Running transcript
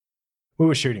We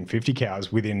were shooting 50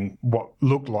 cows within what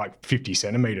looked like 50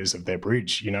 centimetres of their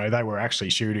bridge. You know, they were actually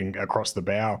shooting across the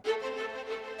bow.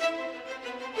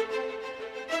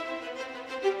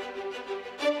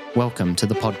 Welcome to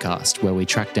the podcast where we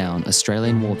track down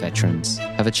Australian war veterans,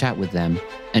 have a chat with them,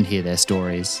 and hear their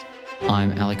stories.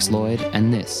 I'm Alex Lloyd,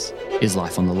 and this is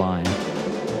Life on the Line.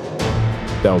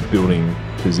 They were building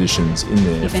positions in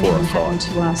there if for anything a happened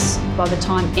fight. to us, by the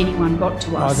time anyone got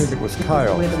to us, I think it was chaos.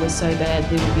 the weather was so bad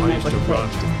there would be I used to nobody run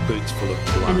left. with boots full of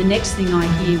blood. And the next thing I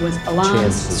hear was alarms,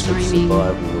 Chances of screaming.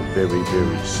 survival were very,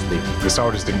 very slim. The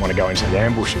soldiers didn't want to go into the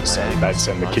ambushes, so they'd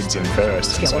send the kids in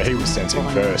first. And so he was sent in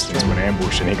first into an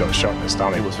ambush and he got shot in the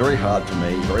stomach. It was very hard for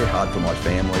me, very hard for my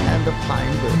family. And the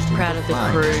plane burst into proud of the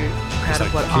flames. crew, proud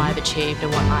of what I've achieved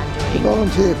and what I'm To doing.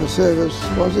 volunteer for service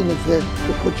was in effect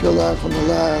to put your life on the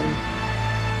line.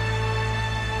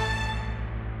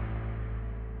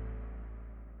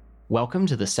 Welcome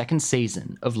to the second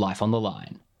season of Life on the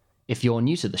Line. If you're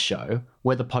new to the show,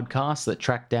 we're the podcast that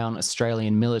track down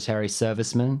Australian military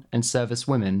servicemen and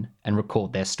servicewomen and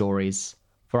record their stories.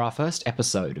 For our first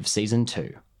episode of Season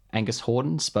 2, Angus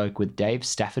Horden spoke with Dave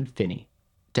Stafford Finney.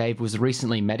 Dave was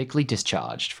recently medically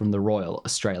discharged from the Royal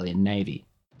Australian Navy.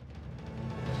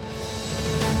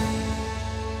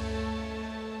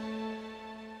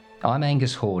 I'm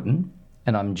Angus Horden,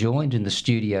 and I'm joined in the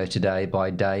studio today by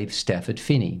Dave Stafford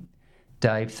Finney.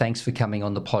 Dave, thanks for coming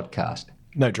on the podcast.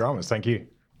 No dramas, thank you.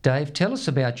 Dave, tell us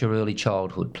about your early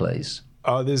childhood, please.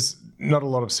 There's not a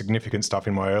lot of significant stuff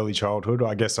in my early childhood.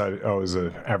 I guess I was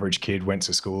an average kid, went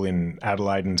to school in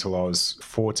Adelaide until I was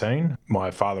 14. My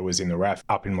father was in the RAF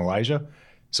up in Malaysia.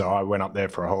 So I went up there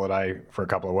for a holiday for a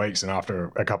couple of weeks, and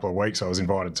after a couple of weeks I was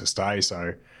invited to stay.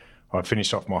 So I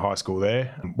finished off my high school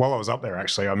there. While I was up there,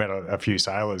 actually, I met a few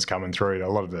sailors coming through. A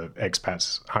lot of the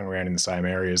expats hung around in the same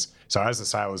areas. So as the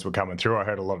sailors were coming through, I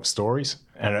heard a lot of stories.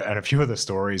 And a few of the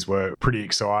stories were pretty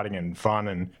exciting and fun.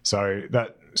 And so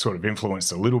that sort of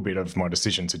influenced a little bit of my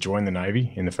decision to join the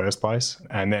Navy in the first place.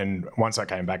 And then once I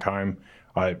came back home,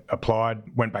 I applied,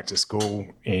 went back to school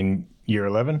in year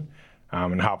 11.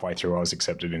 And halfway through, I was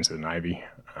accepted into the Navy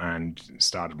and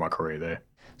started my career there.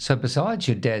 So besides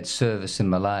your dad's service in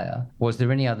Malaya, was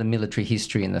there any other military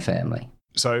history in the family?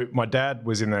 So my dad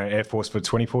was in the Air Force for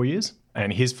 24 years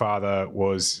and his father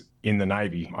was in the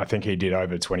Navy. I think he did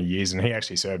over 20 years and he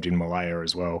actually served in Malaya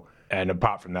as well. And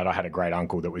apart from that, I had a great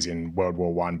uncle that was in World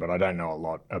War I, but I don't know a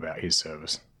lot about his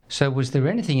service. So was there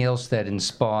anything else that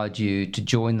inspired you to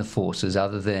join the forces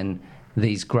other than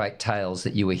these great tales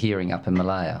that you were hearing up in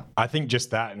Malaya? I think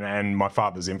just that and my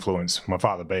father's influence, my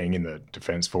father being in the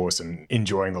Defence Force and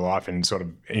enjoying the life and sort of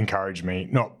encouraged me,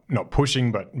 not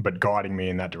pushing, but guiding me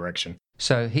in that direction.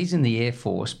 So he's in the Air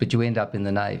Force, but you end up in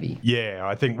the Navy. Yeah,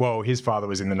 I think, well, his father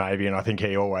was in the Navy and I think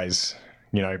he always,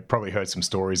 probably heard some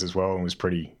stories as well and was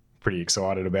pretty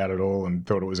excited about it all and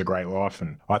thought it was a great life.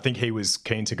 And I think he was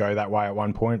keen to go that way at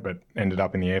one point, but ended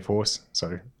up in the Air Force.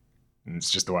 So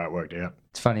it's just the way it worked out.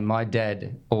 It's funny, my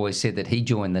dad always said that he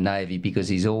joined the Navy because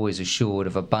he's always assured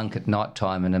of a bunk at night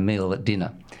time and a meal at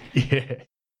dinner. Yeah.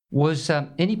 Was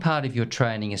any part of your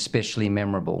training especially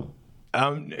memorable?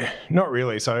 Not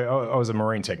really. So I was a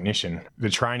marine technician. The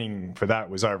training for that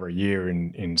was over a year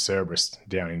in Cerberus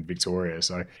down in Victoria.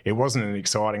 So it wasn't an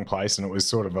exciting place and it was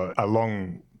sort of a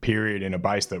long period in a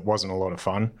base that wasn't a lot of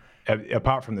fun.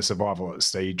 Apart from the survival at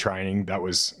sea training, that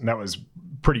was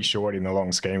pretty short in the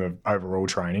long scheme of overall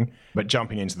training. But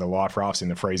jumping into the life rafts in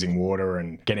the freezing water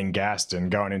and getting gassed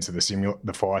and going into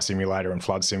the fire simulator and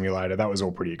flood simulator, that was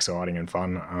all pretty exciting and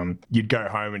fun. You'd go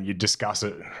home and you'd discuss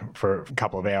it for a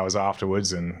couple of hours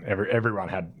afterwards, and everyone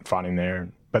had fun in there.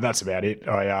 But that's about it.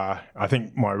 I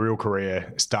think my real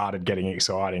career started getting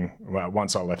exciting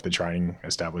once I left the training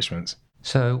establishments.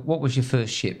 So what was your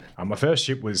first ship? My first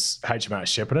ship was HMAS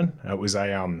Shepparton. It was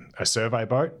a survey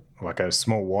boat, like a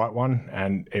small white one,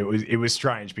 and it was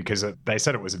strange because they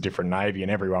said it was a different Navy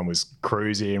and everyone was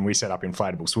cruisy and we set up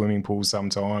inflatable swimming pools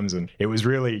sometimes, and it was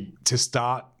really, to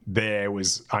start there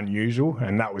was unusual,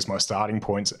 and that was my starting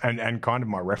point and kind of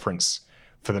my reference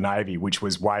for the Navy, which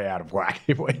was way out of whack.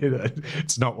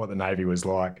 It's not what the Navy was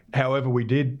like. However, we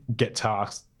did get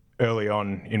tasked early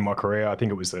on in my career. I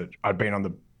think it was that I'd been on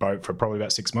the boat for probably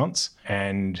about 6 months,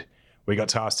 and we got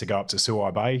tasked to go up to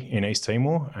Suai Bay in East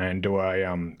Timor and do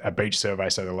a beach survey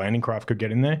so the landing craft could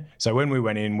get in there. So when we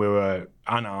went in, we were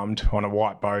unarmed on a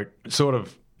white boat, sort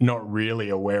of not really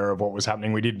aware of what was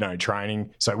happening. We did no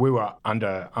training. So we were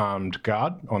under armed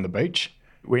guard on the beach.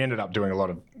 We ended up doing a lot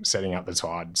of setting up the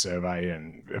tide survey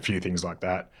and a few things like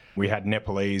that. We had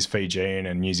Nepalese, Fijian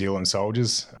and New Zealand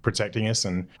soldiers protecting us.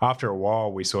 And after a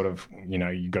while, we sort of,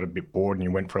 you got a bit bored and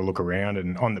you went for a look around.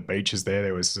 And on the beaches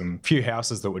there was some few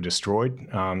houses that were destroyed.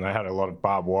 They had a lot of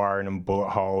barbed wire in them, bullet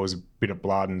holes, a bit of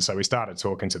blood. And so we started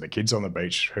talking to the kids on the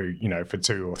beach who, for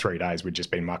 2 or 3 days we'd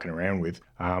just been mucking around with.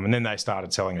 And then they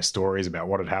started telling us stories about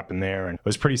what had happened there. And it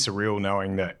was pretty surreal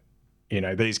knowing that,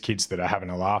 these kids that are having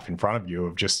a laugh in front of you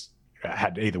have just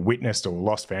had either witnessed or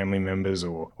lost family members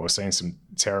or seen some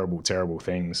terrible, terrible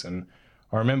things. And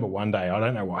I remember one day, I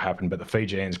don't know what happened, but the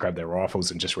Fijians grabbed their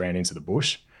rifles and just ran into the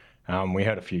bush. We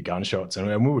heard a few gunshots and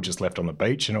we were just left on the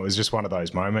beach, and it was just one of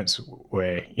those moments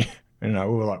where, we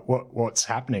were like, what's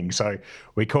happening? So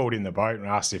we called in the boat and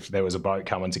asked if there was a boat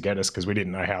coming to get us because we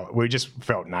didn't know how. We just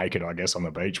felt naked, I guess, on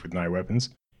the beach with no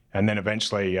weapons. And then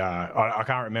eventually, I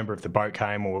can't remember if the boat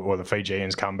came or the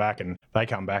Fijians come back, and they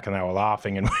come back and they were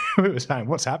laughing and we were saying,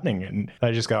 what's happening? And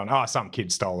they just going, some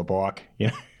kid stole a bike,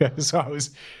 So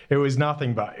it was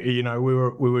nothing but, we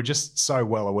were just so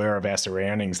well aware of our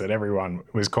surroundings that everyone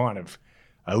was kind of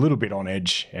a little bit on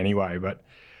edge anyway. But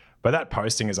that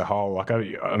posting as a whole, like,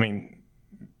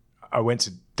 I went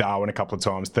to Darwin a couple of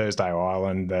times, Thursday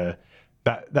Island,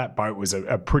 That boat was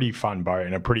a pretty fun boat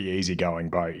and a pretty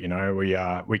easygoing boat.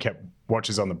 We kept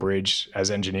watches on the bridge. As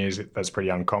engineers, that's pretty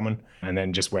uncommon. And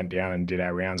then just went down and did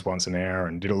our rounds once an hour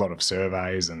and did a lot of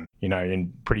surveys and,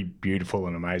 in pretty beautiful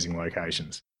and amazing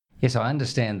locations. Yes, I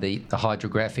understand the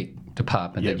hydrographic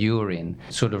department that you were in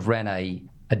sort of ran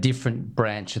a different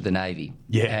branch of the Navy.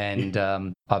 Yeah. And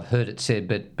I've heard it said,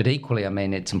 but equally,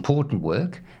 it's important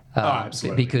work.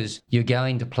 Absolutely. Because you're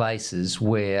going to places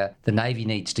where the Navy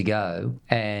needs to go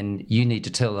and you need to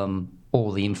tell them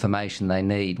all the information they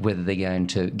need, whether they're going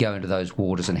to go into those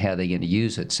waters and how they're going to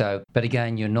use it. So, but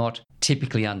again, you're not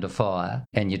typically under fire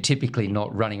and you're typically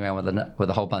not running around with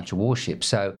a whole bunch of warships.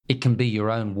 So it can be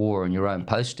your own war and your own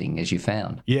posting, as you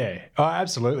found. Yeah,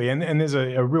 absolutely. And there's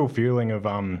a real feeling of,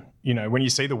 when you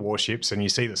see the warships and you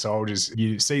see the soldiers,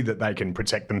 you see that they can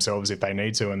protect themselves if they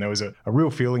need to. And there was a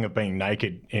real feeling of being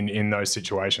naked in those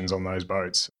situations on those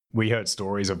boats. We heard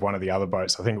stories of one of the other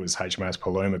boats, I think it was HMAS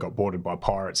Paluma, got boarded by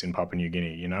pirates in Papua New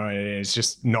Guinea, and it's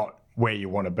just not where you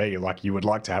want to be. Like, you would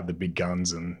like to have the big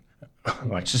guns and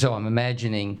like. So I'm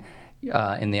imagining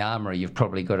in the armoury you've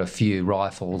probably got a few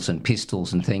rifles and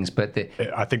pistols and things, but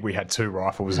I think we had 2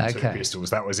 rifles and 2 pistols.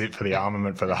 That was it for the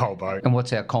armament for the whole boat. And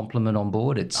what's our complement on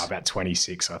board? It's about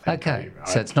 26, I think. Okay,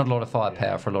 so it's not a lot of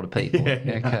firepower for a lot of people.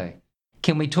 Okay.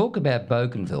 Can we talk about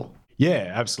Bougainville?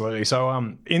 Yeah, absolutely.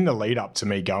 So in the lead up to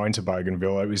me going to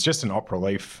Bougainville, it was just an op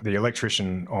relief. The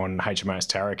electrician on HMAS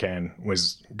Tarakan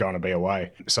was going to be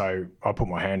away. So I put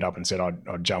my hand up and said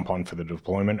I'd jump on for the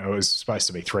deployment. It was supposed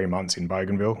to be 3 months in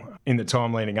Bougainville. In the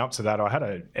time leading up to that, I had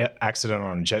an accident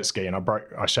on a jet ski and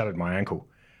I shattered my ankle.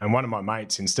 And one of my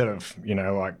mates, instead of,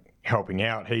 helping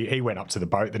out, he went up to the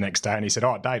boat the next day and he said,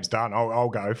 Dave's done. I'll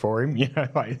go for him.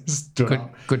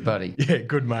 Good buddy. Yeah,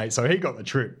 good mate. So he got the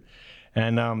trip.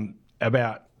 And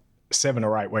about 7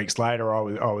 or 8 weeks later,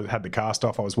 I had the cast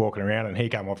off. I was walking around and he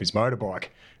came off his motorbike.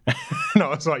 And I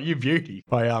was like, you beauty.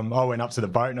 I went up to the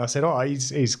boat and I said,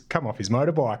 he's come off his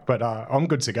motorbike, but I'm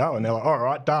good to go. And they're like, all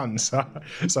right, done. So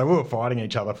we were fighting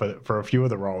each other for a few of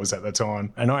the roles at the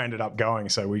time. And I ended up going.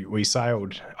 So we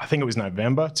sailed, I think it was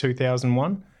November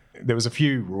 2001. There was a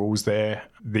few rules there.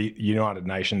 The United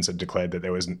Nations had declared that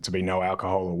there was to be no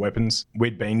alcohol or weapons.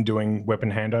 We'd been doing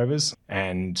weapon handovers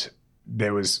and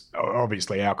there was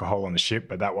obviously alcohol on the ship,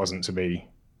 but that wasn't to be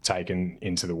taken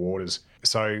into the waters.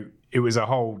 So it was a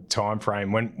whole time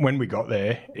frame. When we got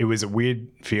there, it was a weird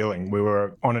feeling. We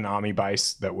were on an army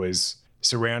base that was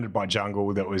surrounded by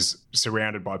jungle, that was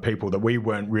surrounded by people that we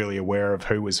weren't really aware of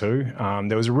who was who.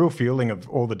 There was a real feeling of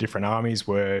all the different armies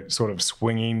were sort of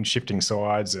swinging, shifting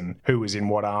sides, and who was in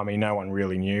what army, no one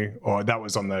really knew, or that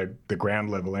was on the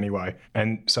ground level anyway.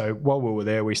 And so while we were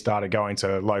there, we started going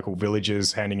to local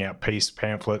villages, handing out peace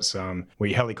pamphlets.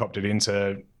 We helicoptered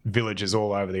into villages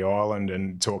all over the island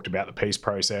and talked about the peace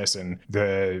process, and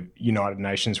the United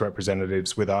Nations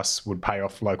representatives with us would pay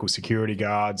off local security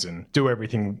guards and do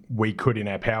everything we could in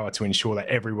our power to ensure that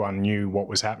everyone knew what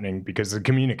was happening, because the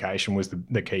communication was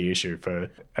the key issue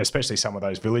for especially some of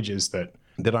those villages that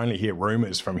only hear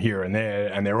rumours from here and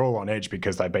there, and they're all on edge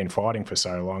because they've been fighting for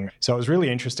so long. So it was really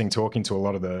interesting talking to a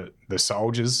lot of the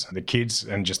soldiers, the kids,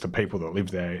 and just the people that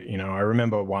lived there. I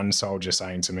remember one soldier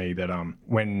saying to me that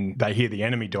when they hear the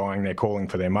enemy dying, they're calling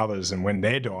for their mothers, and when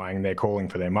they're dying, they're calling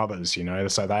for their mothers,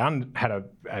 So they had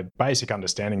a basic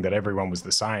understanding that everyone was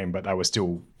the same, but they were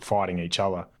still fighting each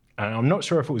other. And I'm not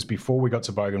sure if it was before we got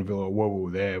to Bougainville or while we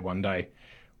were there one day.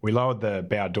 we lowered the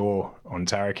bow door on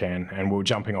Tarakan and we were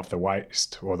jumping off the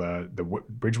waist or the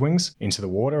bridge wings into the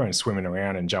water and swimming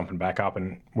around and jumping back up.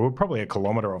 And we were probably a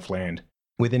kilometre off land.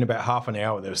 Within about half an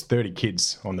hour, there was 30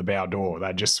 kids on the bow door.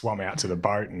 They just swum out to the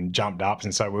boat and jumped up.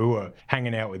 And so we were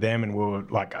hanging out with them and we were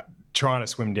like trying to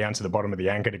swim down to the bottom of the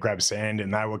anchor to grab sand,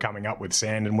 and they were coming up with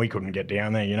sand and we couldn't get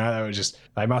down there. You know,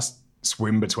 they must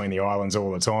swim between the islands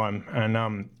all the time.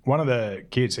 And one of the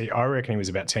kids, I reckon he was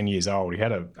about 10 years old, he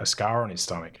had a scar on his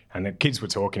stomach, and the kids were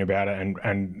talking about it,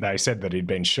 and they said that he'd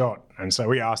been shot. And so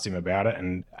we asked him about it,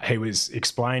 and he was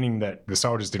explaining that the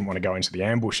soldiers didn't want to go into the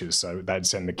ambushes, so they'd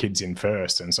send the kids in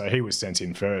first. And so he was sent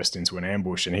in first into an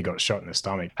ambush, and he got shot in the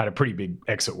stomach, had a pretty big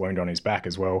exit wound on his back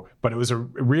as well. But it was a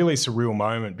really surreal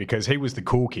moment because he was the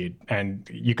cool kid, and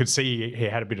you could see he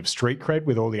had a bit of street cred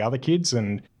with all the other kids.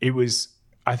 And it was,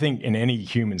 I think, in any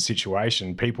human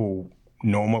situation, people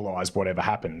normalise whatever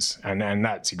happens. And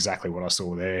that's exactly what I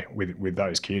saw there with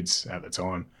those kids at the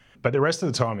time. But the rest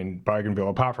of the time in Bougainville,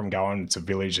 apart from going to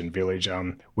village,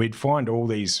 we'd find all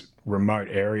these remote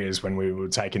areas when we were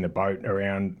taking the boat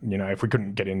around. You know, if we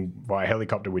couldn't get in via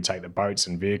helicopter, we'd take the boats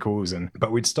and vehicles,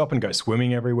 but we'd stop and go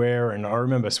swimming everywhere. And I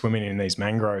remember swimming in these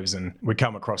mangroves, and we'd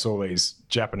come across all these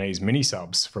Japanese mini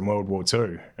subs from World War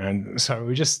II. And so we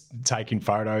were just taking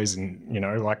photos and, you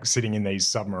know, like sitting in these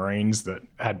submarines that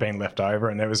had been left over.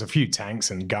 And there was a few tanks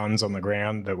and guns on the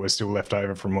ground that were still left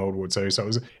over from World War II. So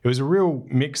it was a real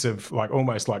mix of like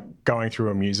almost like going through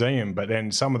a museum, but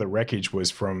then some of the wreckage was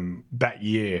from that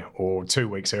year or 2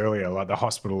 weeks earlier, like the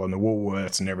hospital and the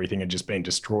Woolworths and everything had just been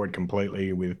destroyed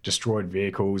completely with destroyed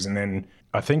vehicles. And then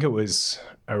I think it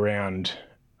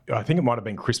might have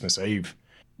been Christmas Eve.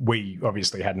 We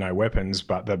obviously had no weapons,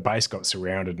 but the base got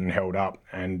surrounded and held up.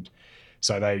 And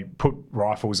so they put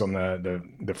rifles on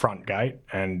the front gate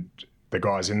and the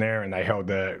guys in there, and they held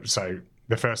so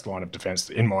the first line of defence,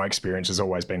 in my experience, has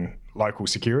always been local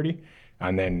security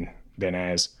and then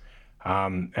as.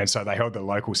 And so they held the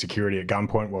local security at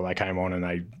gunpoint while they came on, and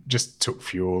they just took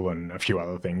fuel and a few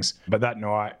other things. But that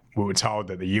night we were told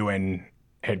that the UN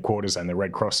headquarters and the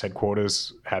Red Cross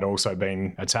headquarters had also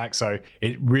been attacked. So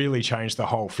it really changed the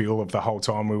whole feel of the whole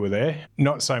time we were there.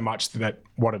 Not so much that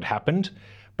what had happened,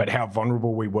 but how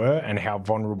vulnerable we were and how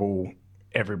vulnerable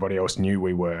everybody else knew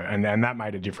we were. And that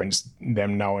made a difference,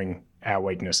 them knowing our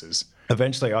weaknesses.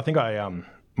 Eventually, I think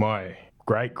my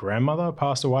great-grandmother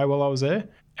passed away while I was there.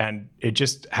 And it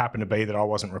just happened to be that I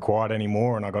wasn't required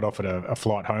anymore, and I got offered a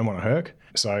flight home on a Herc.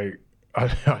 So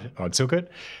I took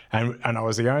it, and I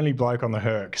was the only bloke on the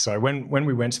Herc. So when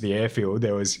we went to the airfield,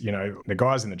 there was, you know, the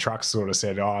guys in the trucks sort of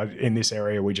said, "Oh, in this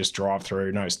area we just drive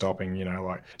through, no stopping," you know,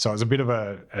 like. So it was a bit of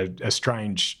a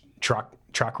strange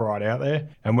truck ride out there.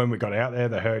 And when we got out there,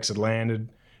 the Hercs had landed.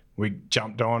 We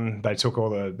jumped on, they took all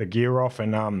the gear off,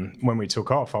 and when we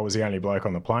took off, I was the only bloke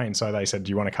on the plane. So they said,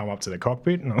 "Do you want to come up to the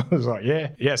cockpit?" And I was like,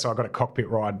 yeah. So I got a cockpit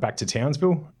ride back to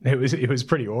Townsville. It was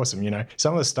pretty awesome, you know.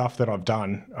 Some of the stuff that I've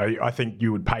done, I think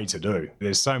you would pay to do.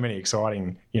 There's so many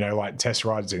exciting, you know, like test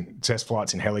flights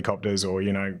in helicopters, or,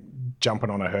 you know,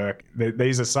 jumping on a Herc.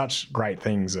 These are such great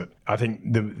things that I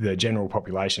think the general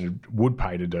population would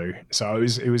pay to do. So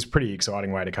it was a pretty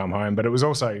exciting way to come home. But it was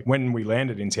also, when we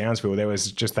landed in Townsville, there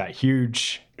was just that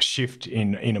huge shift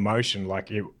in emotion.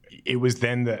 Like it was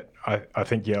then that I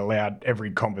think you allowed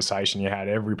every conversation you had,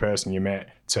 every person you met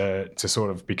to sort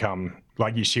of become,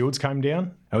 like, your shields came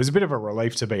down. It was a bit of a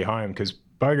relief to be home, because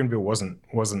Bougainville wasn't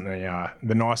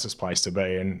the nicest place to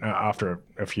be. And after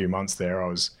a few months there, I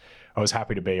was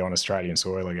happy to be on Australian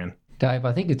soil again. Dave,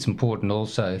 I think it's important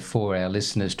also for our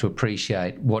listeners to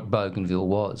appreciate what Bougainville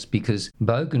was, because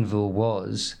Bougainville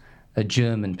was a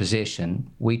German possession.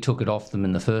 We took it off them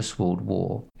in the First World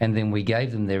War, and then we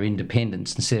gave them their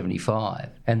independence in 1975.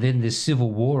 And then this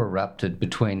civil war erupted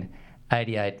between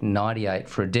 1988 and 1998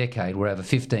 for a decade, where over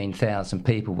 15,000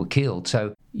 people were killed.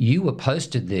 So you were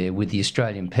posted there with the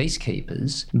Australian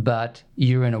peacekeepers, but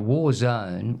you're in a war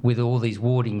zone with all these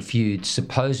warding feuds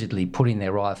supposedly putting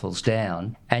their rifles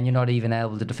down, and you're not even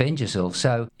able to defend yourself.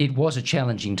 So it was a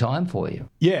challenging time for you.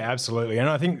 Yeah, absolutely. And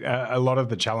I think a lot of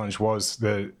the challenge was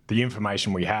the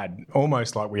information we had,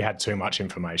 almost like we had too much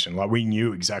information. Like, we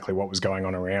knew exactly what was going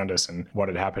on around us and what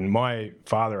had happened. My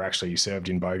father actually served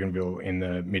in Bougainville in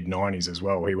the mid-90s as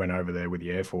well. He went over there with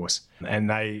the Air Force, and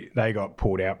they got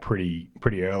pulled out pretty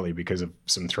early because of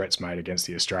some threats made against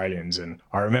the Australians. And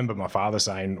I remember my father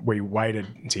saying we waited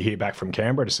to hear back from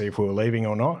Canberra to see if we were leaving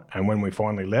or not. And when we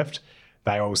finally left,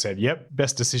 they all said, "Yep,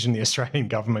 best decision the Australian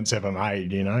government's ever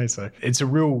made," you know. So it's a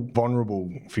real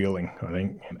vulnerable feeling, I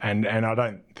think. And I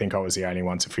don't think I was the only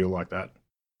one to feel like that.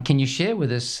 Can you share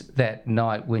with us that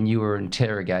night when you were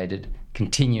interrogated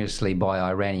continuously by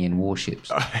Iranian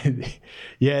warships.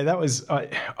 Yeah, that was,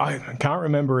 I can't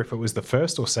remember if it was the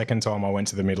first or second time I went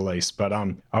to the Middle East, but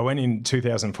I went in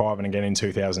 2005 and again in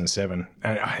 2007.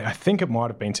 And I think it might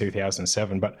have been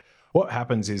 2007, but what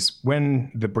happens is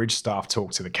when the bridge staff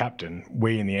talk to the captain,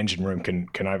 we in the engine room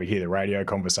can overhear the radio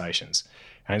conversations.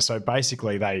 And so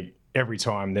basically every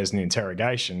time there's an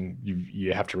interrogation,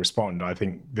 you have to respond. I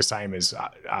think the same as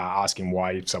asking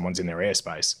why someone's in their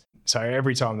airspace. So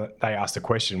every time that they asked a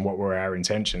question, what were our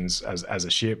intentions as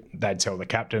a ship, they'd tell the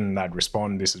captain, they'd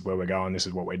respond, this is where we're going, this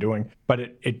is what we're doing. But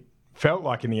it felt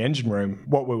like in the engine room,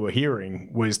 what we were hearing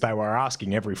was they were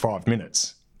asking every 5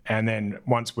 minutes. And then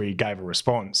once we gave a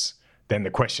response, then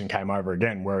the question came over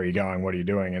again, where are you going, what are you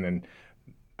doing? And then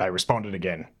they responded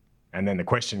again. And then the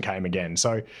question came again.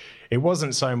 So it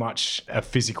wasn't so much a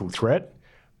physical threat,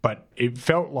 but it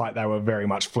felt like they were very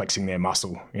much flexing their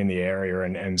muscle in the area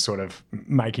and sort of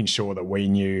making sure that we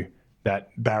knew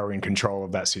that they were in control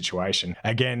of that situation.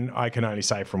 Again, I can only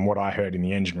say from what I heard in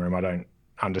the engine room, I don't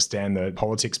understand the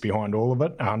politics behind all of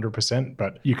it 100%,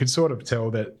 but you could sort of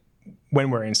tell that when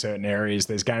we're in certain areas,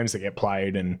 there's games that get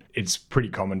played and it's pretty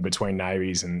common between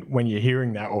navies. And when you're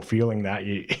hearing that or feeling that,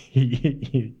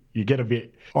 you get a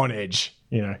bit on edge,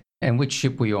 you know. And which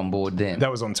ship were you on board then?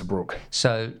 That was on Tobruk.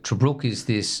 So Tobruk is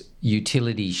this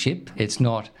utility ship. It's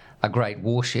not a great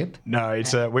warship. No,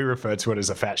 we refer to it as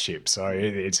a fat ship. So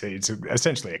it's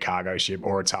essentially a cargo ship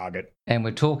or a target. And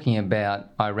we're talking about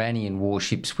Iranian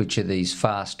warships, which are these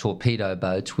fast torpedo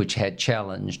boats, which had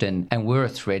challenged and were a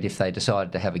threat if they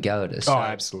decided to have a go at us. Oh,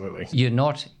 absolutely. You're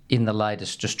not in the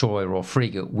latest destroyer or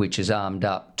frigate, which is armed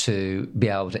up to be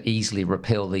able to easily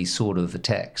repel these sort of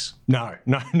attacks. No,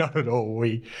 not at all.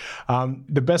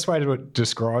 The best way to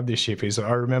describe this ship is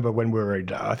I remember when we were,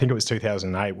 I think it was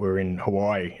 2008, we were in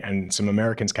Hawaii and some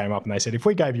Americans came up and they said, if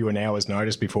we gave you an hour's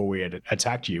notice before we had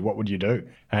attacked you, what would you do?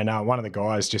 And one of the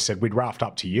guys just said, we'd raft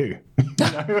up to you.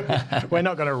 We're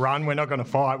not going to run, we're not going to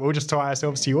fight, we'll just tie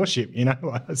ourselves to your ship, you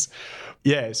know.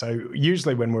 Yeah, so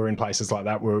usually when we're in places like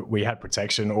that, we had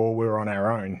protection or we were on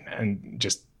our own and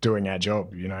just doing our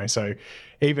job, you know. So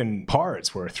even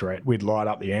pirates were a threat. We'd light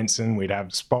up the ensign, we'd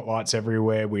have spotlights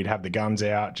everywhere, we'd have the guns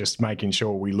out, just making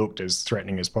sure we looked as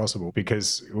threatening as possible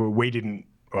because we didn't,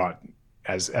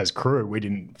 as crew, we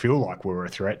didn't feel like we were a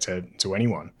threat to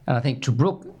anyone. And I think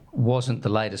Tobruk wasn't the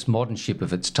latest modern ship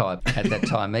of its type at that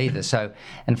time either. So,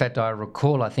 in fact, I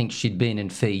recall I think she'd been in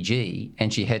Fiji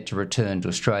and she had to return to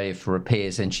Australia for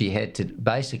repairs and she had to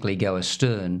basically go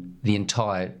astern the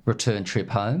entire return trip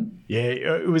home. Yeah,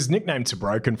 it was nicknamed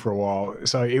Tobroken for a while.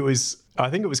 So I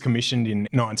think it was commissioned in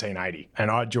 1980 and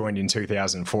I joined in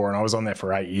 2004 and I was on there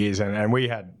for 8 years and we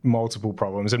had multiple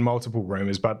problems and multiple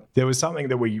rumours, but there was something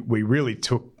that we really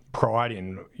took pride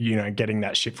in, you know, getting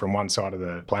that ship from one side of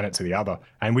the planet to the other.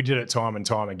 And we did it time and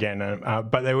time again.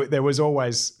 But there was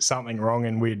always something wrong.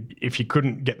 And if you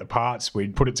couldn't get the parts,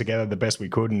 we'd put it together the best we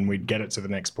could and we'd get it to the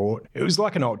next port. It was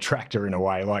like an old tractor in a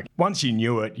way. Like once you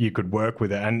knew it, you could work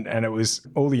with it. And it was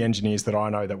all the engineers that I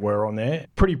know that were on there,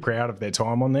 pretty proud of their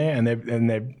time on there. And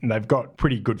they've got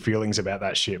pretty good feelings about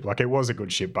that ship. Like it was a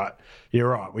good ship, but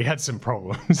you're right, we had some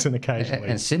problems and occasionally.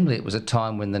 And similarly, it was a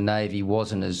time when the Navy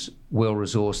wasn't as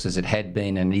well-resourced as it had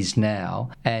been and is now,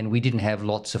 and we didn't have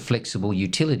lots of flexible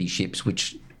utility ships,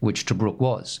 which Tobruk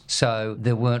was. So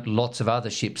there weren't lots of other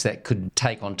ships that could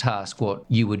take on task what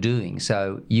you were doing,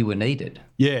 so you were needed.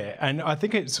 Yeah, and I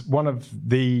think it's one of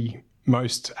the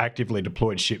most actively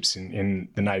deployed ships in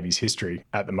the Navy's history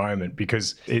at the moment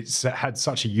because it's had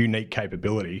such a unique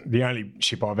capability. The only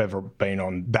ship I've ever been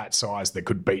on that size that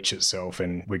could beach itself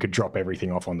and we could drop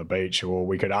everything off on the beach or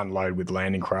we could unload with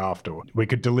landing craft or we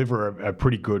could deliver a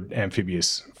pretty good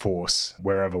amphibious force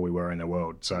wherever we were in the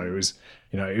world. So it was,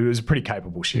 you know, it was a pretty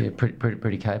capable ship. Yeah,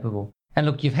 pretty capable. And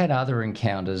look, you've had other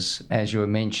encounters, as you were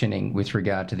mentioning, with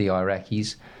regard to the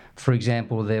Iraqis. For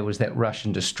example, there was that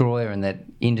Russian destroyer and that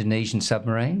Indonesian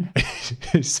submarine.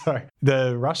 So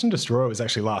the Russian destroyer was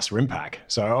actually last RIMPAC.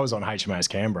 So I was on HMAS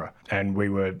Canberra and we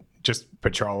were just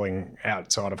patrolling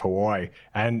outside of Hawaii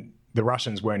and the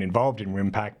Russians weren't involved in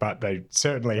RIMPAC, but they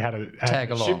certainly had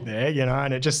a ship there, you know,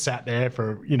 and it just sat there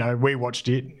for, you know, we watched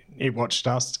it watched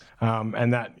us,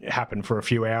 and that happened for a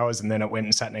few hours, and then it went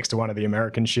and sat next to one of the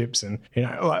American ships, and, you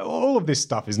know, like, all of this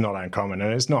stuff is not uncommon,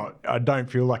 and it's not, I don't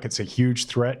feel like it's a huge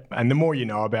threat, and the more you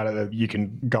know about it, you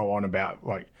can go on about,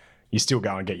 like, you still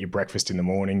go and get your breakfast in the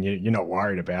morning, you're not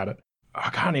worried about it. I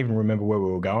can't even remember where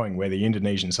we were going, where the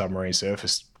Indonesian submarine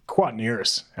surfaced quite near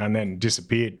us and then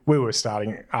disappeared. We were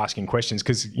asking questions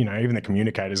because, you know, even the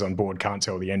communicators on board can't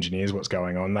tell the engineers what's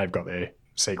going on. They've got their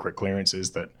secret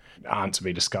clearances that aren't to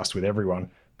be discussed with everyone.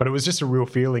 But it was just a real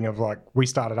feeling of like, we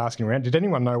started asking around, did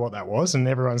anyone know what that was? And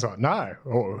everyone's like, no,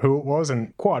 or who it was.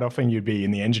 And quite often you'd be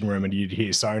in the engine room and you'd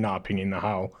hear sonar pinging the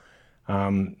hull.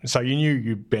 So you knew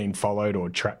you'd been followed or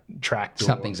tracked.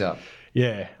 Something's up.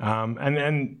 Yeah.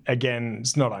 And again,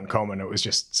 it's not uncommon. It was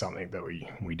just something that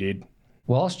we did.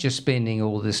 Whilst you're spending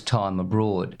all this time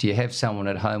abroad, do you have someone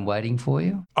at home waiting for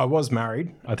you? I was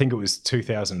married. I think it was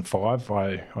 2005.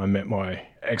 I met my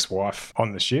ex-wife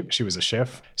on the ship. She was a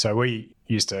chef. So we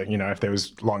used to, if there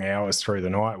was long hours through the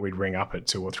night, we'd ring up at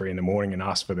 2 or 3 in the morning and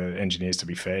ask for the engineers to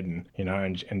be fed, and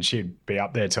and she'd be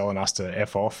up there telling us to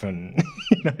F off, and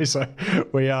so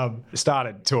we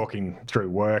started talking through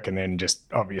work, and then just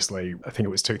obviously I think it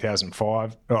was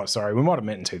 2005. Oh, sorry, we might have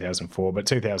met in 2004, but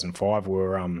 2005 we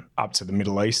were up to the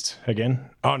Middle East again.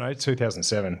 Oh no,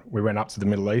 2007 we went up to the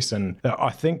Middle East, and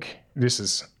I think this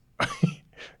is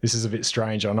this is a bit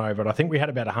strange, I know, but I think we had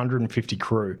about 150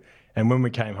 crew. And when we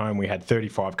came home, we had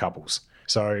 35 couples.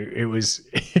 So it was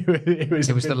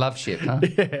the love ship, huh?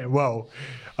 Yeah. Well,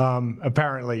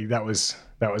 apparently that was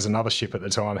another ship at the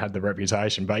time, had the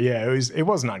reputation. But yeah, it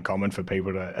wasn't uncommon for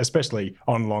people to, especially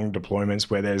on long deployments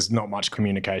where there's not much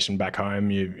communication back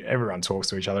home. Everyone talks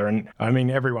to each other, and I mean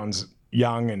everyone's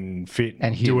young and fit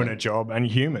and doing a job and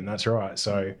human. That's right.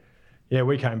 So. Yeah,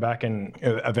 we came back and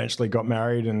eventually got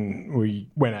married, and we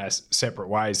went our separate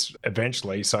ways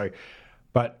eventually. So,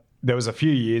 but there was a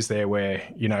few years there where,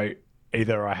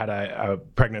 either I had a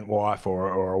pregnant wife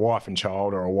or a wife and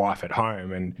child or a wife at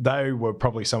home, and they were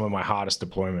probably some of my hardest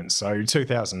deployments. So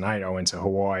 2008, I went to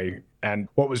Hawaii, and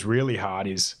what was really hard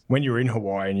is when you're in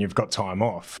Hawaii and you've got time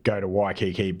off, go to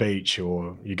Waikiki Beach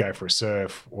or you go for a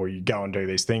surf or you go and do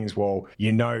these things, well,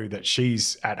 you know that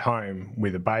she's at home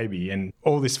with a baby, and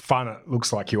all this fun it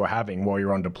looks like you're having while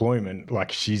you're on deployment,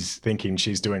 like she's thinking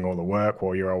she's doing all the work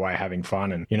while you're away having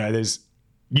fun. And,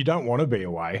 you don't want to be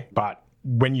away, but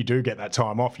when you do get that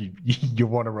time off, you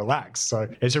want to relax. So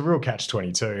it's a real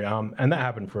catch-22. And that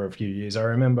happened for a few years. I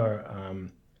remember, I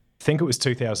think it was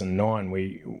 2009,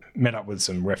 we met up with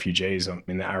some refugees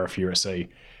in the Arafura Sea.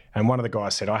 And one of the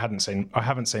guys said, I haven't seen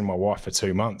my wife for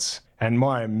 2 months. And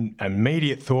my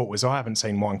immediate thought was, I haven't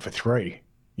seen mine for 3.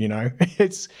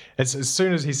 It's as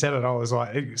soon as he said it, I was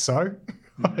like, so?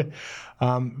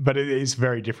 But it is a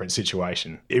very different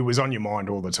situation. It was on your mind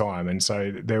all the time. And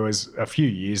so there was a few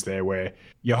years there where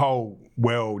your whole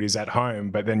world is at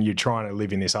home, but then you're trying to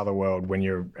live in this other world when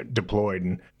you're deployed.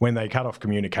 And when they cut off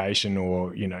communication,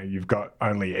 or, you've got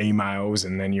only emails,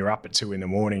 and then you're up at 2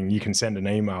 a.m, you can send an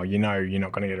email, you're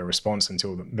not going to get a response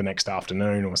until the next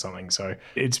afternoon or something. So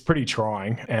it's pretty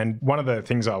trying. And one of the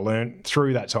things I learned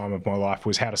through that time of my life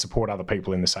was how to support other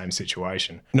people in the same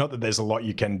situation. Not that there's a lot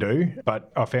you can do,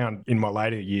 but I found in my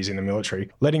later years in the military,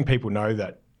 letting people know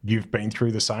that you've been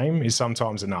through the same is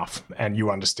sometimes enough, and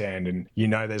you understand, and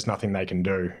there's nothing they can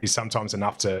do, is sometimes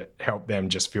enough to help them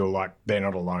just feel like they're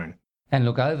not alone. And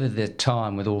look, over the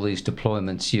time with all these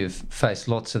deployments, you've faced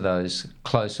lots of those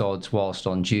close odds whilst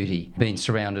on duty, been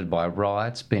surrounded by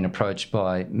riots, been approached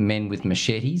by men with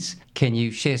machetes. Can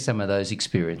you share some of those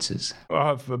experiences?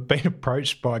 I've been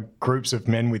approached by groups of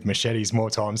men with machetes more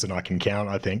times than I can count,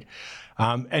 I think.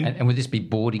 And would this be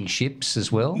boarding ships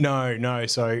as well? No.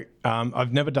 So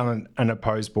I've never done an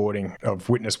opposed boarding. I've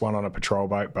witnessed one on a patrol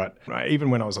boat, but even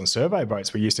when I was on survey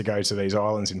boats, we used to go to these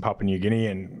islands in Papua New Guinea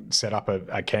and set up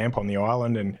a camp on the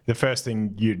island. And the first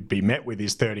thing you'd be met with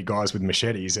is 30 guys with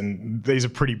machetes. And these are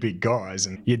pretty big guys.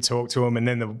 And you'd talk to them, and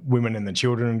then the women and the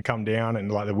children would come down,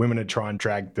 and like the women would try and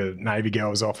drag the Navy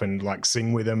girls off and like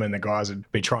sing with them. And the guys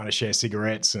would be trying to share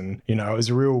cigarettes. And, it was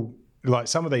a real, like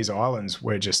some of these islands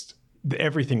were just,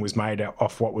 everything was made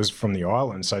off what was from the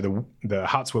island. So the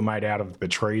huts were made out of the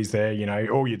trees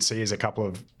there. All you'd see is a couple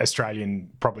of Australian,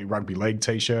 probably rugby league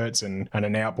T-shirts and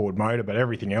an outboard motor, but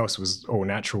everything else was all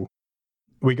natural.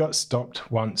 We got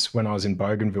stopped once when I was in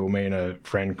Bougainville. Me and a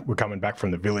friend were coming back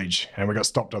from the village, and we got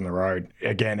stopped on the road.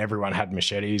 Again, everyone had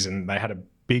machetes, and they had a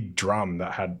big drum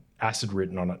that had acid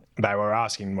written on it. They were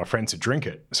asking my friend to drink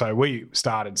it. So we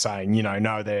started saying,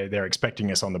 no, they're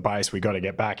expecting us on the base. We got to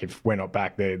get back. If we're not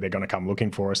back, they're going to come looking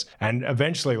for us. And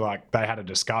eventually, they had a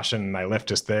discussion, and they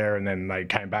left us there, and then they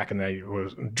came back and they were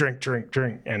drink.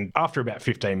 And after about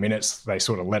 15 minutes, they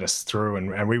sort of let us through,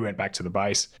 and we went back to the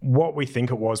base. What we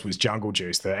think it was jungle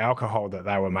juice, the alcohol that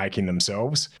they were making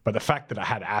themselves. But the fact that it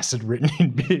had acid written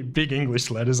in big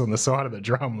English letters on the side of the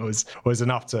drum was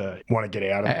enough to want to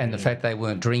get out of it. And the fact they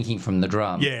weren't drinking from the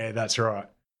drum. Yeah, that's right.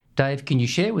 Dave, can you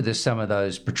share with us some of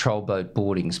those patrol boat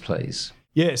boardings, please?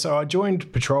 Yeah, so I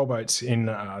joined patrol boats in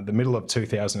the middle of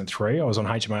 2003. I was on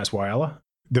HMAS Whyalla.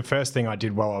 the first thing I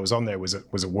did while I was on there was a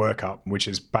workup, which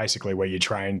is basically where you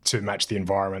train to match the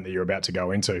environment that you're about to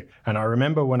go into. And I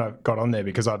remember when I got on there,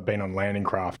 because I'd been on landing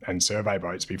craft and survey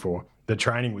boats before, the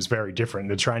training was very different.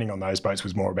 The training on those boats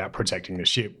was more about protecting the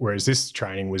ship, whereas this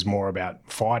training was more about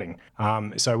fighting.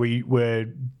 So we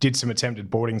did some attempted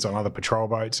boardings on other patrol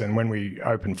boats, and when we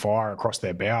opened fire across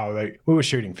their bow, we were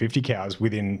shooting 50 cows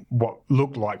within what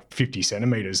looked like 50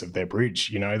 centimetres of their bridge.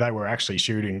 You know, they were actually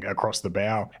shooting across the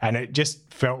bow, and it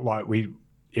just felt like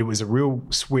it was a real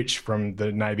switch from the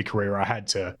Navy career I had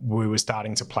to we were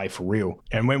starting to play for real.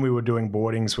 And when we were doing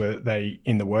boardings, in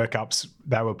the workups,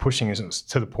 they were pushing us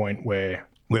to the point where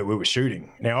we were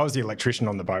shooting. Now, I was the electrician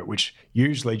on the boat, which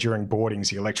usually during boardings,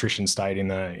 the electrician stayed in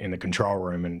the control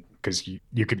room, and because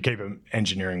you could keep an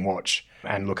engineering watch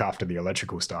and look after the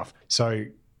electrical stuff. So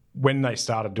when they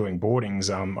started doing boardings,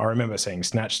 I remember seeing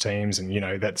snatch teams, and you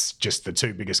know, that's just the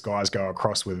two biggest guys go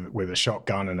across with a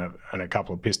shotgun and a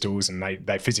couple of pistols, and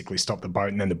they physically stop the boat,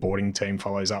 and then the boarding team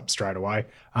follows up straight away.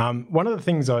 One of the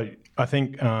things I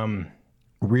think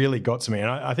really got to me,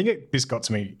 and I think this got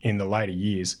to me in the later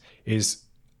years, is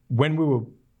when we were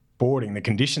boarding, the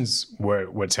conditions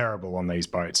were terrible on these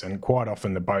boats, and quite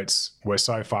often the boats were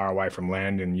so far away from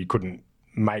land, and you couldn't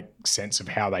make sense of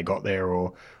how they got there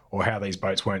or how these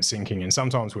boats weren't sinking. And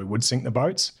sometimes we would sink the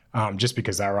boats just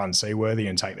because they were unseaworthy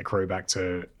and take the crew back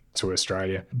to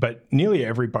Australia. But nearly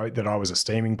every boat that I was a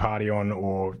steaming party on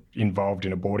or involved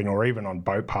in a boarding or even on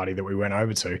boat party that we went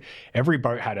over to, every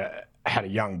boat had a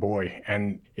young boy.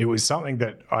 And it was something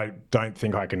that I don't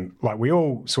think I can, like, we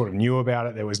all sort of knew about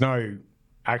it. There was no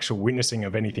actual witnessing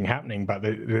of anything happening, but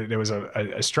there was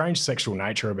a strange sexual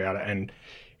nature about it. And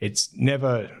this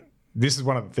is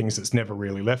one of the things that's never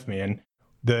really left me. And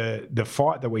the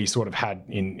fight that we sort of had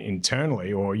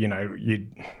internally, or, you know,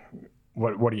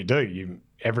 what do you do?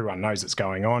 Everyone knows it's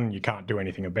going on. You can't do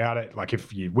anything about it. Like,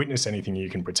 if you witness anything,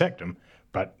 you can protect them.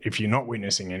 But if you're not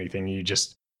witnessing anything,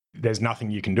 there's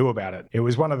nothing you can do about it. It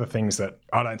was one of the things that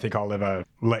I don't think I'll ever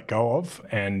let go of.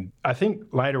 And I think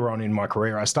later on in my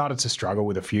career, I started to struggle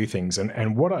with a few things.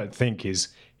 And what I think is,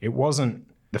 it wasn't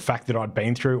the fact that I'd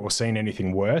been through or seen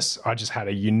anything worse. I just had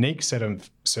a unique set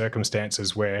of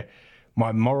circumstances where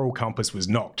my moral compass was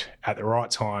knocked at the right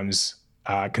times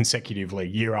consecutively,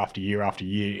 year after year after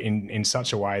year, in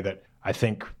such a way that I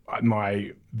think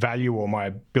my value or my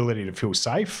ability to feel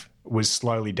safe was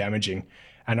slowly damaging.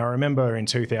 And I remember in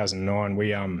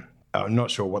 2009, I'm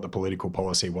not sure what the political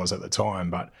policy was at the time,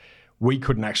 but we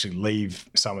couldn't actually leave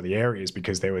some of the areas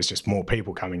because there was just more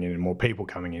people coming in and more people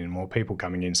coming in and more people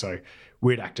coming in. So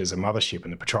we'd act as a mothership,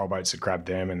 and the patrol boats would grab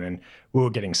them, and then we were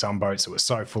getting some boats that were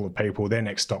so full of people, their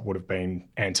next stop would have been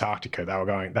Antarctica.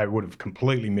 They would have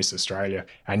completely missed Australia.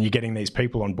 And you're getting these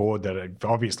people on board that have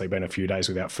obviously been a few days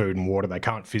without food and water. They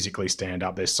can't physically stand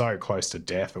up. They're so close to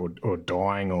death or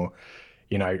dying, or,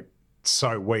 you know,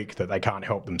 so weak that they can't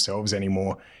help themselves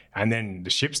anymore. And then the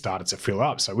ship started to fill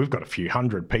up. So we've got a few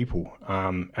hundred people.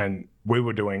 And we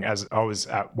were doing, as I was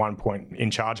at one point in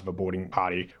charge of a boarding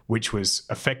party, which was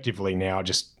effectively now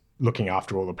just looking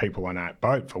after all the people on that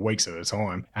boat for weeks at a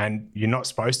time. And you're not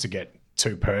supposed to get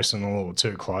too personal or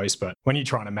too close, but when you're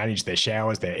trying to manage their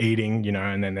showers, they're eating, you know,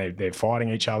 and then they're fighting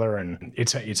each other. And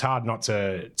it's hard not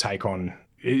to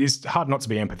it's hard not to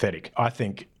be empathetic. I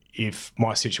think if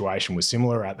my situation was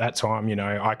similar at that time, you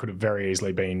know, I could have very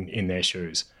easily been in their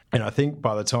shoes. And I think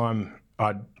by the time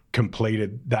I'd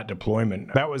completed that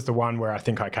deployment, that was the one where I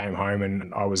think I came home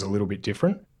and I was a little bit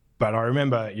different. But I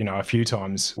remember, you know, a few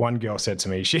times, one girl said to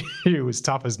me, she was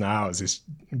tough as nails. This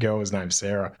girl was named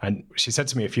Sarah. And she said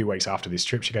to me a few weeks after this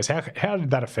trip, she goes, how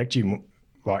did that affect you,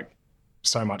 like,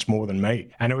 so much more than me?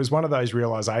 And it was one of those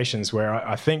realizations where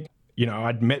I think, you know,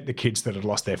 I'd met the kids that had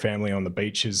lost their family on the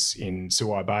beaches in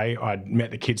Suai Bay. I'd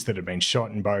met the kids that had been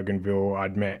shot in Bougainville.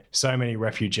 I'd met so many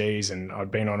refugees, and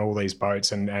I'd been on all these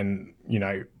boats. And you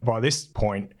know, by this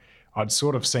point, I'd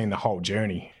sort of seen the whole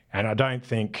journey. And I don't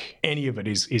think any of it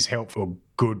is helpful or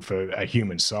good for a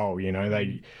human soul. You know,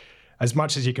 as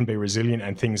much as you can be resilient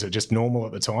and things are just normal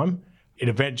at the time, it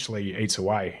eventually eats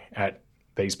away at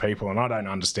these people. And I don't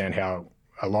understand how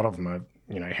a lot of them are,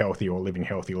 you know, healthy or living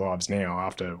healthy lives now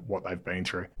after what they've been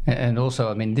through. And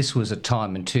also, I mean, this was a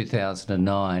time in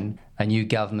 2009, a new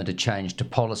government had changed a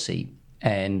policy,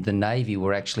 and the Navy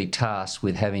were actually tasked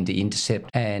with having to intercept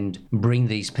and bring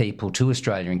these people to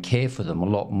Australia and care for them a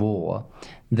lot more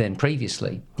than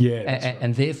previously. Yeah.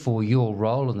 And therefore, your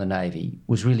role in the Navy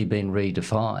was really being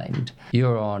redefined.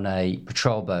 You're on a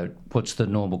patrol boat. What's the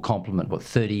normal complement?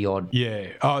 30-odd? Yeah.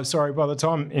 Oh, sorry. By the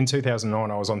time in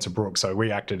 2009, I was on Tobruk, so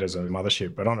we acted as a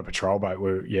mothership, but on a patrol boat,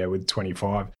 with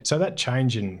 25. So that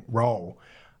change in role,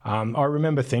 I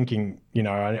remember thinking,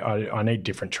 I need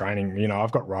different training.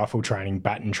 I've got rifle training,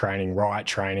 baton training, riot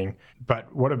training,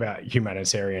 but what about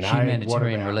humanitarian aid?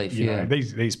 Humanitarian relief, yeah.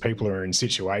 These people are in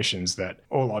situations that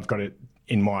all I've got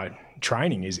in my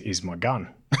training is my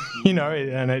gun.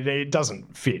 And it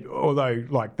doesn't fit. Although,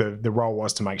 like, the role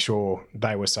was to make sure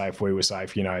they were safe, we were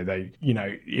safe.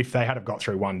 If they had have got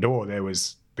through one door,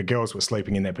 the girls were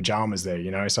sleeping in their pajamas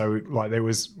there. So like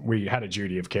we had a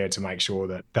duty of care to make sure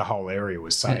that the whole area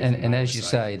was safe. And as you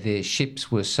say, their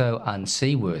ships were so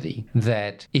unseaworthy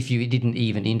that if you didn't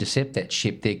even intercept that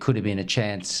ship, there could have been a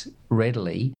chance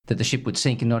readily that the ship would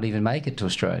sink and not even make it to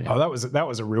Australia. Oh, that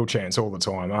was a real chance all the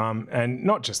time. And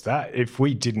not just that, if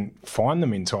we didn't find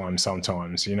them in time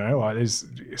sometimes, like there's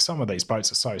some of these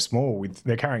boats are so small,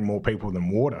 they're carrying more people than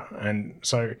water. And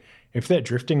so if they're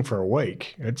drifting for a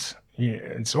week, it's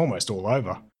almost all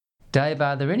over. Dave,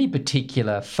 are there any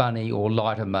particular funny or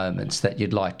lighter moments that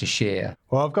you'd like to share?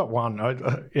 Well, I've got one. I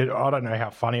don't know how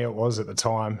funny it was at the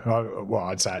time.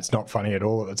 I'd say it's not funny at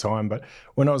all at the time, but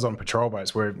when I was on patrol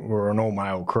boats, we were an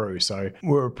all-male crew, so we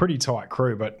were a pretty tight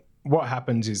crew, but what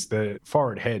happens is the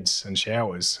forward heads and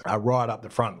showers are right up the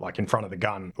front, like in front of the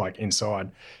gun, like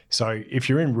inside. So if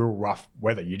you're in real rough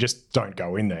weather, you just don't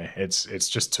go in there. It's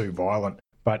just too violent.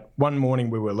 But one morning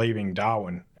we were leaving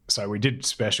Darwin, so we did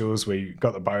specials, we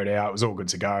got the boat out, it was all good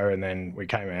to go, and then we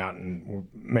came out and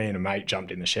me and a mate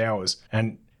jumped in the showers.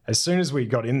 And as soon as we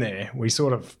got in there, we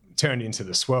sort of turned into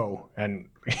the swell and,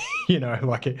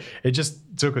 it just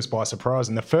took us by surprise.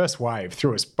 And the first wave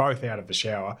threw us both out of the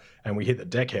shower and we hit the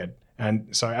deckhead.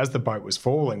 And so as the boat was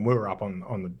falling, we were up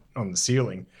on the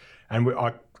ceiling, and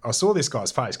I saw this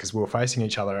guy's face because we were facing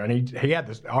each other, and he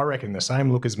had, I reckon, the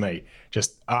same look as me,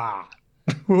 just, how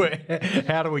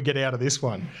do we get out of this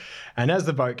one? And as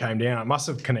the boat came down, it must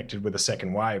have connected with a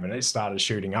second wave, and it started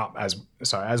shooting up.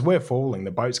 As we're falling,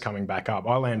 the boat's coming back up.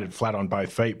 I landed flat on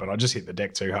both feet, but I just hit the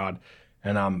deck too hard,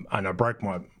 and I broke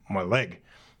my leg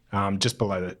just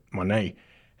below my knee.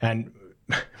 And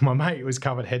my mate was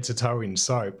covered head to toe in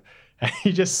soap, and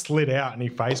he just slid out and he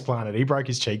face planted. He broke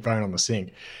his cheekbone on the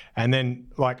sink. And then,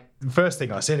 like, the first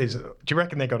thing I said is, do you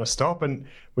reckon they're going to stop? And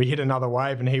we hit another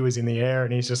wave and he was in the air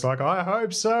and he's just like, I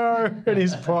hope so. And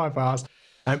he's flying past.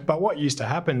 But what used to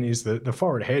happen is that the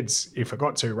forward heads, if it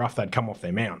got too rough, they'd come off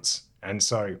their mounts. And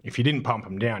so if you didn't pump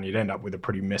them down, you'd end up with a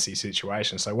pretty messy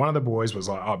situation. So one of the boys was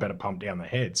like, I better pump down the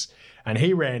heads. And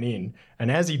he ran in.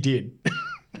 And as he did,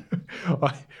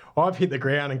 I've hit the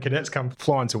ground and cadets come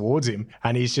flying towards him.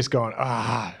 And he's just gone,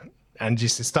 and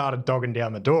just started dogging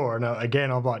down the door. And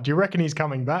again, I'm like, do you reckon he's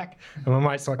coming back? And my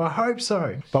mate's like, I hope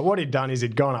so. But what he'd done is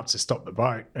he'd gone up to stop the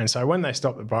boat. And so when they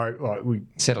stopped the boat, like, we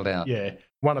settled out. Yeah.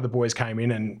 One of the boys came in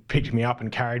and picked me up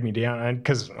and carried me down, and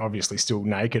because obviously still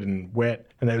naked and wet,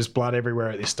 and there was blood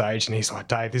everywhere at this stage. And he's like,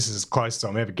 Dave, this is as close as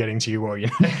I'm ever getting to you while you're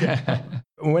naked.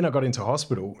 When I got into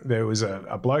hospital, there was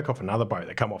a bloke off another boat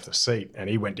that come off the seat, and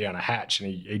he went down a hatch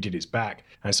and he did his back.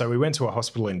 And so we went to a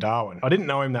hospital in Darwin. I didn't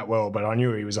know him that well, but I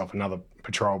knew he was off another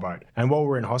patrol boat. And while we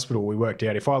were in hospital, we worked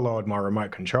out if I lowered my remote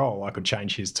control, I could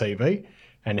change his TV.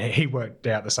 And he worked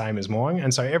out the same as mine.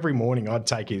 And so every morning he'd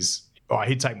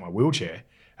take my wheelchair,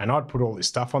 and I'd put all this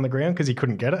stuff on the ground because he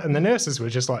couldn't get it. And the nurses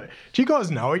were just like, do you guys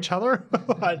know each other?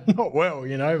 Like, not well,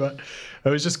 but it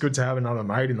was just good to have another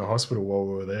mate in the hospital while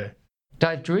we were there.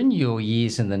 Dave, during your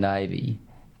years in the Navy,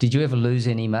 did you ever lose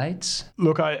any mates?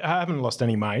 Look, I haven't lost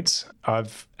any mates.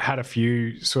 I've had a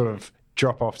few sort of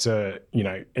drop off to,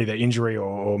 either injury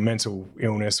or mental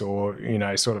illness or,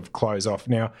 sort of close off.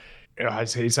 Now,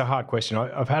 it's a hard question.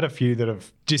 I've had a few that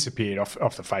have disappeared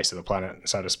off the face of the planet,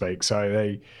 so to speak.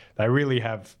 So they really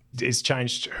have, it's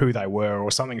changed who they were, or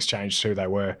something's changed who they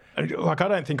were. Like, I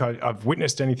don't think I've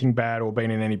witnessed anything bad or been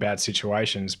in any bad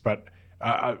situations, but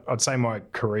I'd say my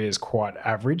career is quite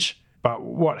average. But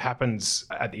what happens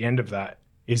at the end of that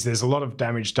is there's a lot of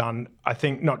damage done, I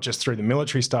think, not just through the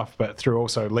military stuff, but through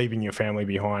also leaving your family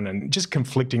behind and just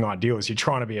conflicting ideals. You're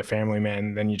trying to be a family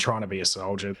man, then you're trying to be a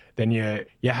soldier, then you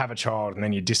have a child, and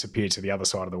then you disappear to the other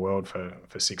side of the world for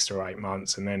 6 to 8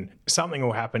 months. And then something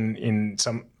will happen in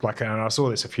and I saw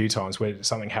this a few times, where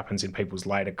something happens in people's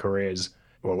later careers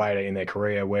or later in their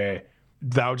career where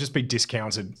they'll just be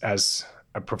discounted as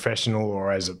a professional or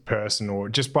as a person, or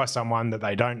just by someone that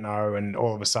they don't know, and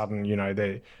all of a sudden,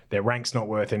 their rank's not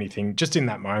worth anything just in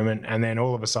that moment, and then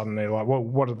all of a sudden they're like, well,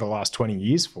 what are the last 20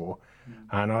 years for?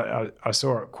 And I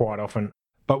saw it quite often.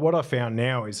 But what I found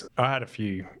now is I had a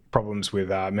few problems with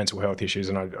mental health issues,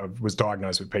 and I was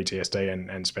diagnosed with PTSD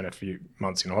and spent a few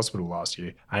months in hospital last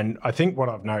year. And I think what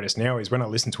I've noticed now is when I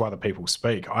listen to other people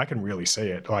speak, I can really see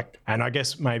it. And I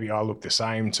guess maybe I look the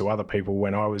same to other people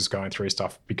when I was going through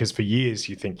stuff, because for years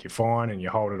you think you're fine and you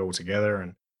hold it all together.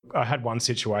 And I had one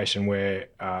situation where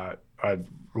I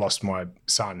lost my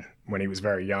son when he was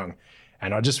very young.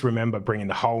 And I just remember bringing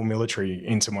the whole military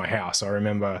into my house. I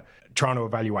remember trying to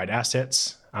evaluate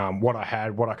assets, what I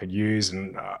had, what I could use.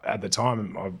 And at the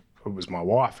time, it was my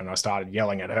wife, and I started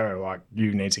yelling at her, like,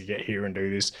 you need to get here and do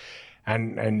this.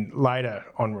 And later,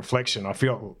 on reflection, I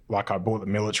feel like I brought the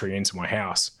military into my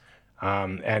house.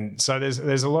 And so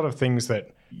there's a lot of things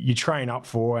that you train up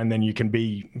for, and then you can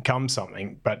become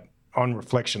something. But on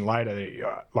reflection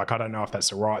later, I don't know if that's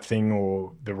the right thing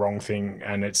or the wrong thing.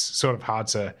 And it's sort of hard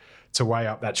to weigh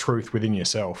up that truth within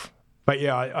yourself. But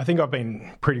yeah, I think I've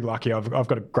been pretty lucky. I've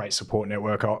got a great support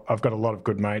network. I've got a lot of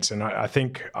good mates, and I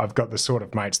think I've got the sort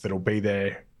of mates that'll be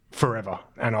there forever,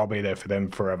 and I'll be there for them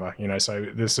forever. So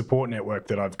the support network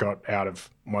that I've got out of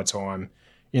my time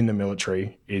in the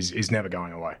military is never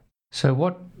going away. So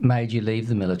what made you leave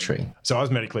the military? So I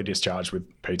was medically discharged with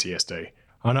PTSD.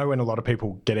 I know when a lot of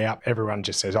people get out, everyone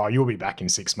just says, "Oh, you'll be back in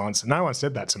 6 months." No one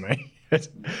said that to me.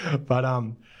 But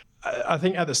I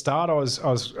think at the start I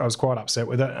was quite upset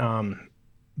with it.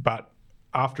 But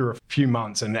after a few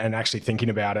months and actually thinking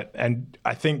about it, and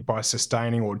I think by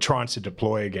sustaining or trying to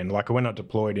deploy again, like when I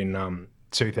deployed in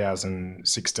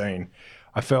 2016,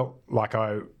 I felt like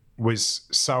I was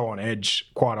so on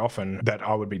edge quite often that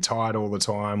I would be tired all the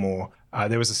time. Or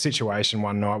there was a situation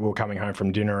one night, we were coming home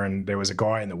from dinner and there was a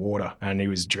guy in the water and he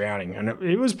was drowning, and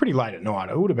it was pretty late at night.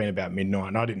 It would have been about midnight,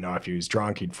 and I didn't know if he was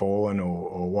drunk, he'd fallen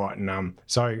or what. And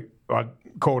so I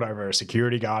called over a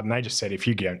security guard, and they just said, if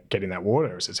you get in that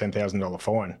water, it's a $10,000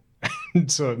 fine.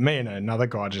 So me and another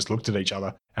guy just looked at each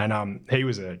other, and he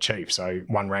was a chief, so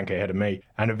one rank ahead of me.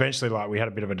 And eventually, we had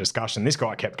a bit of a discussion. This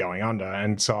guy kept going under,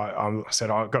 and so I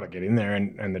said, I've got to get in there.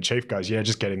 And the chief goes, yeah,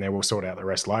 just get in there. We'll sort out the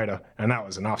rest later. And that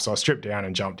was enough. So I stripped down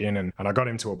and jumped in, and I got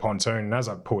him to a pontoon. And as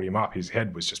I pulled him up, his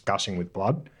head was just gushing with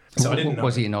blood. So I didn't know.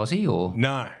 Was he an Aussie or?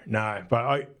 No.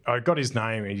 But I got his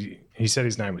name. He said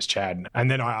his name was Chad.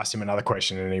 And then I asked him another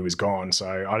question and he was gone.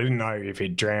 So I didn't know if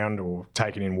he'd drowned or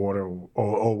taken in water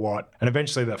or what. And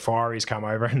eventually the fireys come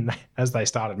over, and as they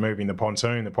started moving the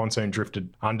pontoon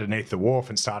drifted underneath the wharf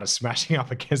and started smashing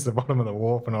up against the bottom of the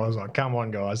wharf. And I was like, come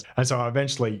on, guys. And so I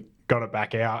eventually got it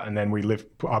back out, and then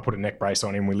I put a neck brace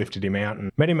on him. We lifted him out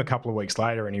and met him a couple of weeks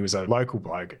later, and he was a local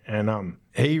bloke. And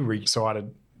he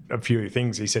recited a few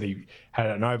things. He said he had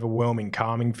an overwhelming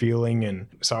calming feeling, and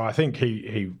so I think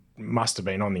he must have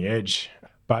been on the edge.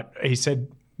 But he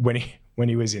said when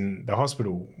he was in the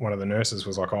hospital, one of the nurses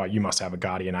was like, "Oh, you must have a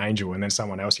guardian angel," and then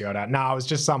someone else yelled out, "No, it was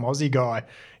just some Aussie guy,"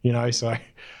 So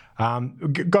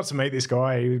got to meet this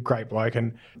guy. He was a great bloke,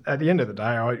 and at the end of the day,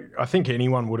 I think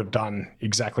anyone would have done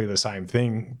exactly the same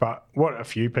thing. But what a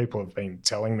few people have been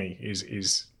telling me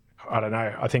is I don't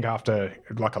know, I think after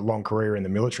a long career in the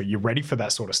military, you're ready for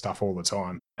that sort of stuff all the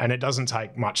time. And it doesn't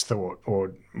take much thought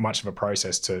or much of a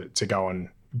process to go and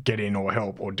get in or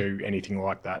help or do anything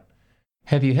like that.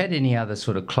 Have you had any other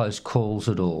sort of close calls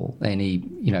at all? Any,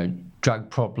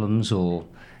 drug problems or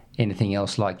anything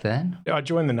else like that? I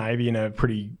joined the Navy in a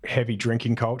pretty heavy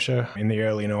drinking culture in the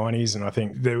early 90s, and I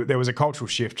think there was a cultural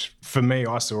shift. For me,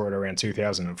 I saw it around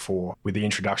 2004 with the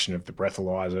introduction of the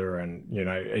breathalyzer, and,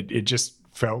 it just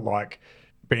felt like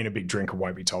being a big drinker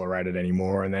won't be tolerated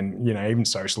anymore. And then, even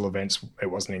social events, it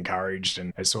wasn't encouraged,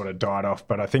 and it sort of died off.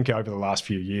 But I think over the last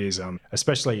few years,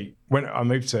 especially when I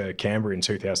moved to Canberra in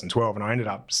 2012, and I ended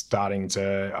up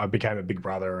I became a big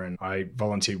brother, and I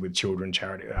volunteered with children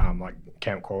charity, like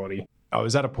Camp Quality. I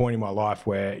was at a point in my life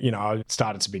where, I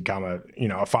started to become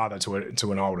a father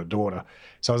to an older daughter.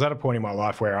 So I was at a point in my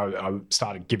life where I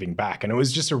started giving back, and it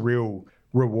was just a real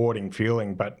rewarding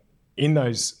feeling. But in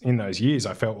those years,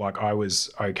 I felt like I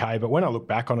was okay. But when I look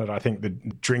back on it, I think the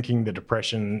drinking, the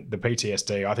depression, the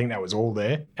PTSD, I think that was all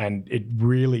there. And it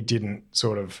really didn't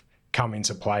sort of come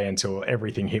into play until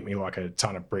everything hit me like a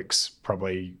ton of bricks,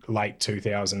 probably late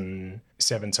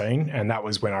 2017. And that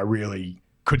was when I really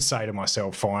could say to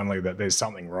myself finally that there's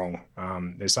something wrong.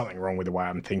 There's something wrong with the way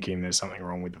I'm thinking. There's something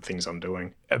wrong with the things I'm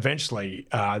doing. Eventually,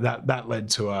 that led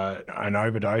to an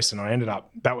overdose, and I ended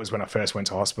up, that was when I first went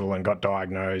to hospital and got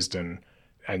diagnosed and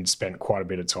spent quite a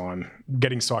bit of time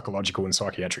getting psychological and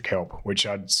psychiatric help, which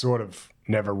I'd sort of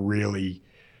never really,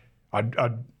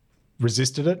 I'd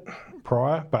resisted it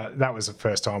prior, but that was the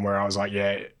first time where I was like,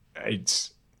 yeah,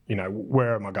 it's,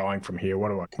 where am I going from here?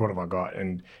 What have I got?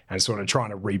 And sort of trying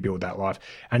to rebuild that life.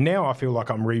 And now I feel like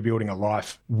I'm rebuilding a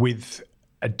life with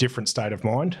a different state of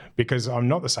mind, because I'm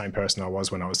not the same person I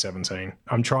was when I was 17.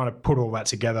 I'm trying to put all that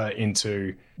together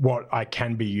into what I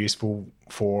can be useful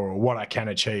for, or what I can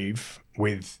achieve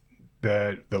with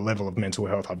the level of mental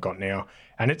health I've got now.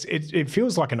 And it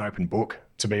feels like an open book,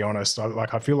 to be honest.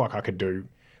 I feel like I could do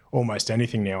almost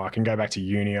anything now. I can go back to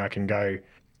uni.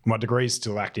 My degree's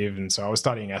still active, and so I was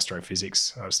studying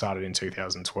astrophysics. I started in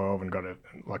 2012 and got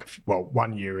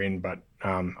 1 year in, but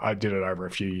I did it over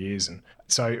a few years. And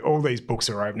so all these books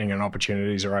are opening and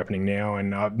opportunities are opening now. And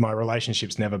my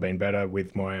relationship's never been better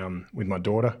with my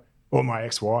daughter or my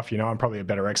ex-wife. I'm probably a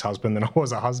better ex-husband than I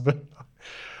was a husband.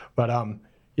 But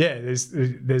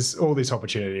there's all this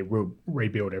opportunity. We'll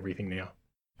rebuild everything now.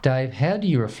 Dave, how do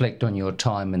you reflect on your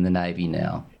time in the Navy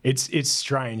now? It's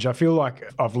strange. I feel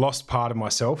like I've lost part of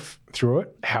myself through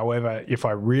it. However, if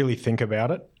I really think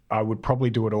about it, I would probably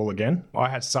do it all again. I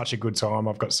had such a good time.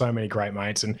 I've got so many great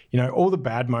mates, and all the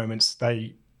bad moments,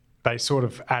 they sort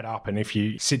of add up. And if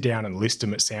you sit down and list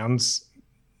them, it sounds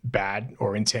bad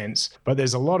or intense, but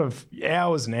there's a lot of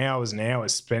hours and hours and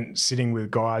hours spent sitting with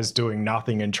guys doing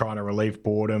nothing and trying to relieve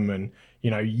boredom, and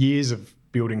years of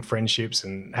building friendships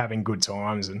and having good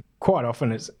times. And quite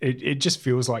often it just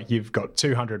feels like you've got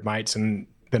 200 mates and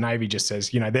the Navy just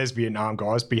says, there's Vietnam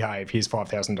guys, behave, here's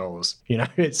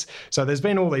 $5,000. So there's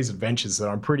been all these adventures that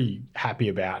I'm pretty happy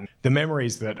about. And the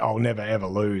memories that I'll never ever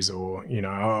lose, or,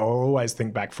 I'll always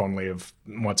think back fondly of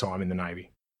my time in the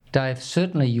Navy. Dave,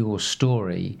 certainly your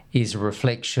story is a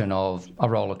reflection of a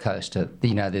roller coaster.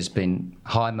 There's been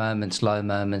high moments, low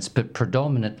moments, but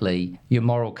predominantly your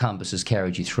moral compass has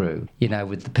carried you through.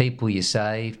 With the people you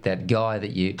saved, that guy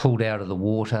that you pulled out of the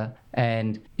water,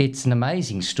 and it's an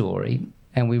amazing story.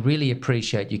 And we really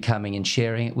appreciate you coming and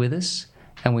sharing it with us.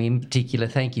 And we in particular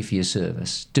thank you for your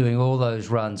service, doing all those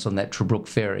runs on that Tobruk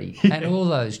ferry and all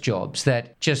those jobs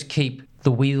that just keep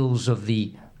the wheels of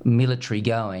the military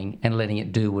going and letting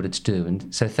it do what it's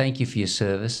doing. So thank you for your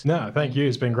service. No, thank you.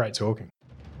 It's been great talking.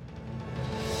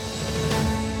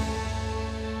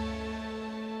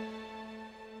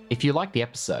 If you liked the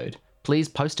episode, please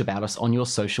post about us on your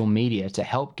social media to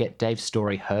help get Dave's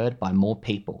story heard by more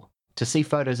people. To see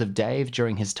photos of Dave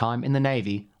during his time in the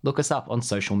Navy, look us up on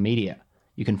social media.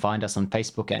 You can find us on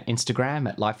Facebook and Instagram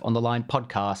at Life on the Line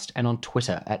Podcast, and on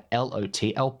Twitter at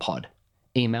LOTL Pod.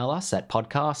 Email us at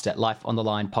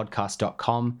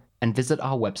podcast@lifeonthelinepodcast.com and visit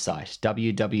our website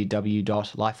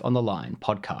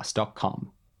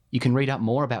www.lifeonthelinepodcast.com. You can read up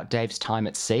more about Dave's time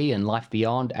at sea and life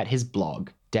beyond at his blog,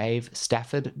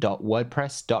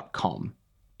 davestafford.wordpress.com.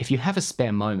 If you have a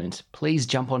spare moment, please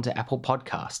jump onto Apple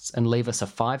Podcasts and leave us a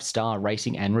 5-star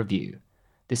rating and review.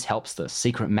 This helps the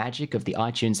secret magic of the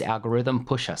iTunes algorithm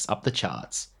push us up the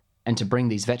charts, and to bring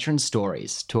these veteran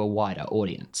stories to a wider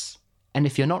audience. And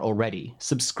if you're not already,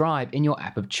 subscribe in your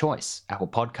app of choice, Apple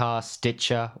Podcasts,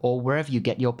 Stitcher, or wherever you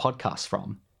get your podcasts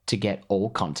from, to get all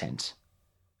content.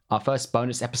 Our first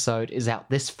bonus episode is out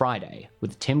this Friday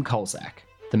with Tim Kolzak,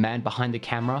 the man behind the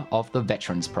camera of the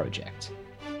Veterans Project.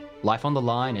 Life on the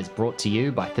Line is brought to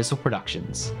you by Thistle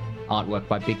Productions. Artwork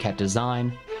by Big Cat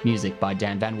Design, music by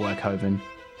Dan Van Werkhoven.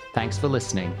 Thanks for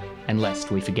listening, and lest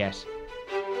we forget,